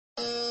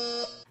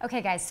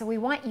Okay guys, so we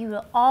want you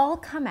to all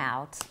come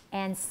out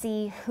and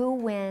see who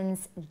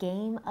wins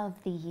Game of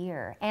the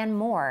Year and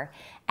more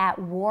at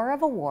War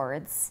of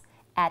Awards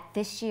at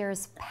this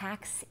year's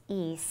PAX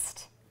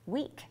East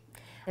week.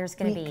 There's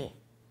going to be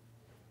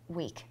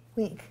week.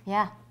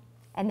 Yeah.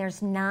 And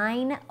there's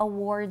 9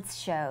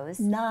 awards shows.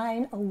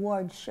 9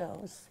 award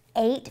shows.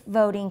 8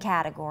 voting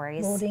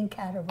categories.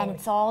 And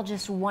it's all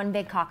just one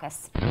big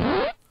caucus.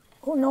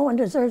 Oh, no one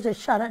deserves a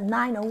shot at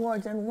 9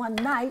 awards in one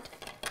night.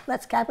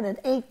 Let's cap it at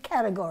 8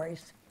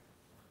 categories.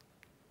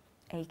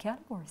 8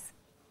 categories.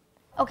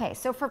 Okay,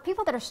 so for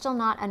people that are still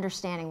not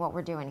understanding what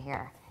we're doing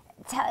here,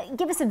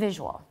 give us a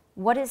visual.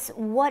 What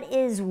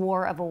is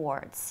War of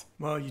Awards?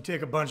 Well, you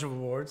take a bunch of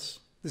awards.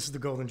 This is the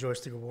Golden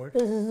Joystick Award.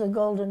 This is the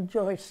Golden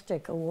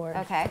Joystick Award.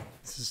 Okay.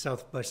 This is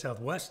South by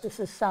Southwest. This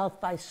is South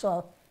by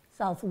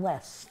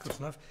Southwest. Close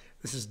enough.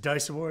 This is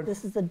Dice Award.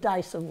 This is the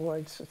Dice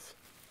Awards. It's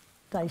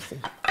dicey.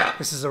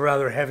 This is a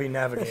rather heavy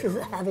Navigator. This is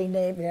a heavy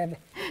name.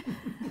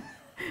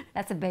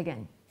 That's a big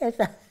one. It's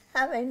a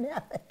heavy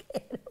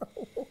Navigator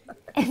Award.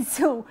 And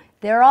so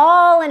they're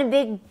all in a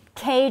big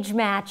cage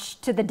match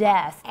to the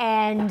death,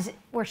 and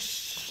we're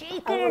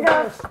shaking it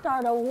up.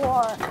 Start a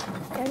war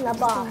in the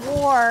box.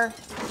 War.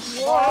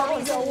 All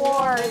these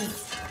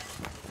awards.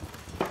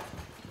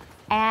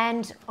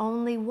 And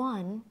only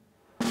one.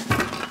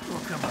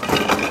 Oh, come on.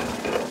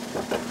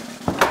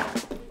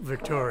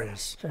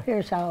 Victorious. So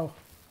here's how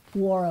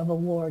War of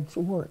Awards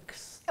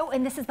works. Oh,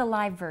 and this is the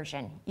live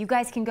version. You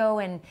guys can go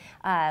and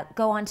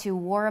go onto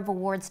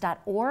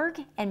warofawards.org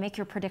and make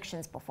your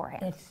predictions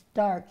beforehand. It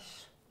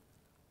starts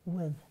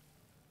with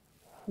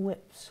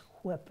whips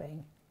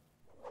whipping.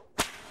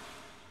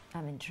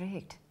 I'm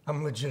intrigued.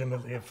 I'm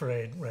legitimately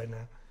afraid right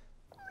now.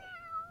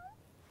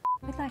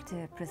 We'd like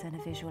to present a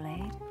visual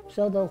aid.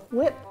 So the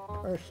whip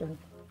person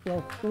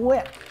will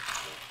whip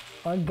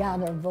or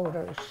gather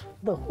voters.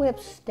 The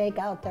whips stake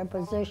out their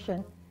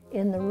position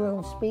in the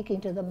room,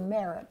 speaking to the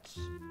merits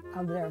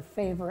of their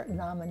favorite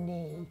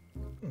nominee.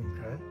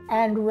 Okay.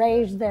 And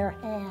raise their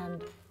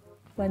hand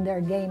when their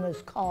game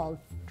is called,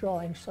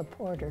 drawing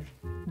supporters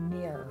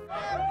near.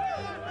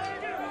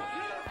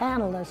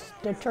 Panelists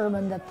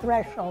determine the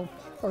threshold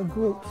for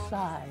group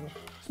size.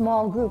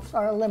 Small groups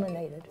are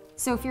eliminated.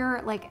 So if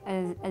you're like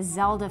a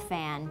Zelda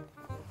fan,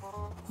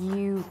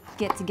 you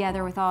get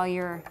together with all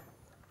your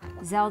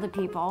Zelda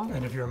people.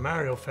 And if you're a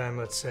Mario fan,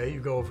 let's say, you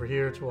go over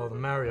here to all the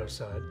Mario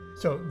side.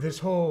 So this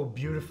whole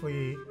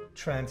beautifully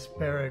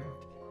transparent,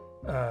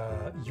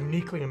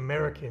 uniquely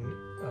American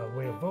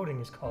way of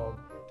voting is called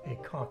a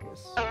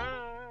caucus.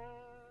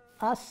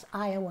 Us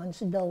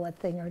Iowans know a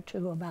thing or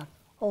two about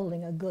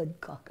holding a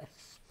good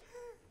caucus.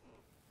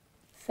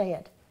 Say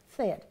it.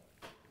 Say it.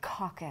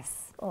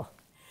 Caucus. Oh.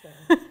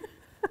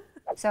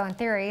 So in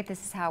theory,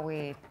 this is how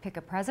we pick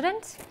a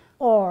president?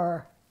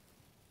 Or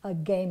a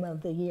game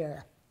of the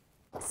year.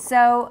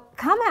 So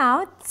come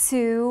out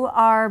to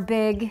our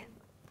big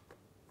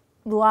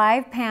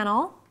live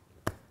panel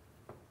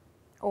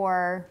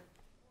or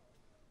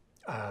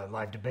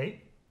Live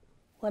debate.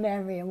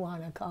 Whatever you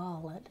want to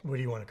call it. What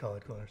do you want to call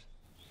it, Connors?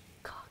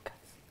 Caucus.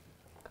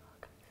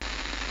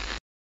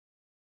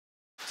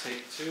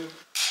 Take 2.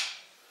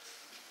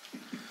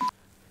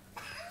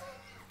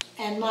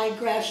 And my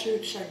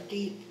grassroots are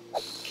deep.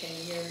 Can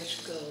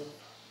yours go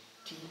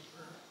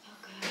deeper? Oh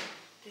God,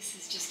 this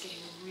is just getting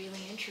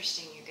really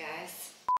interesting, you guys.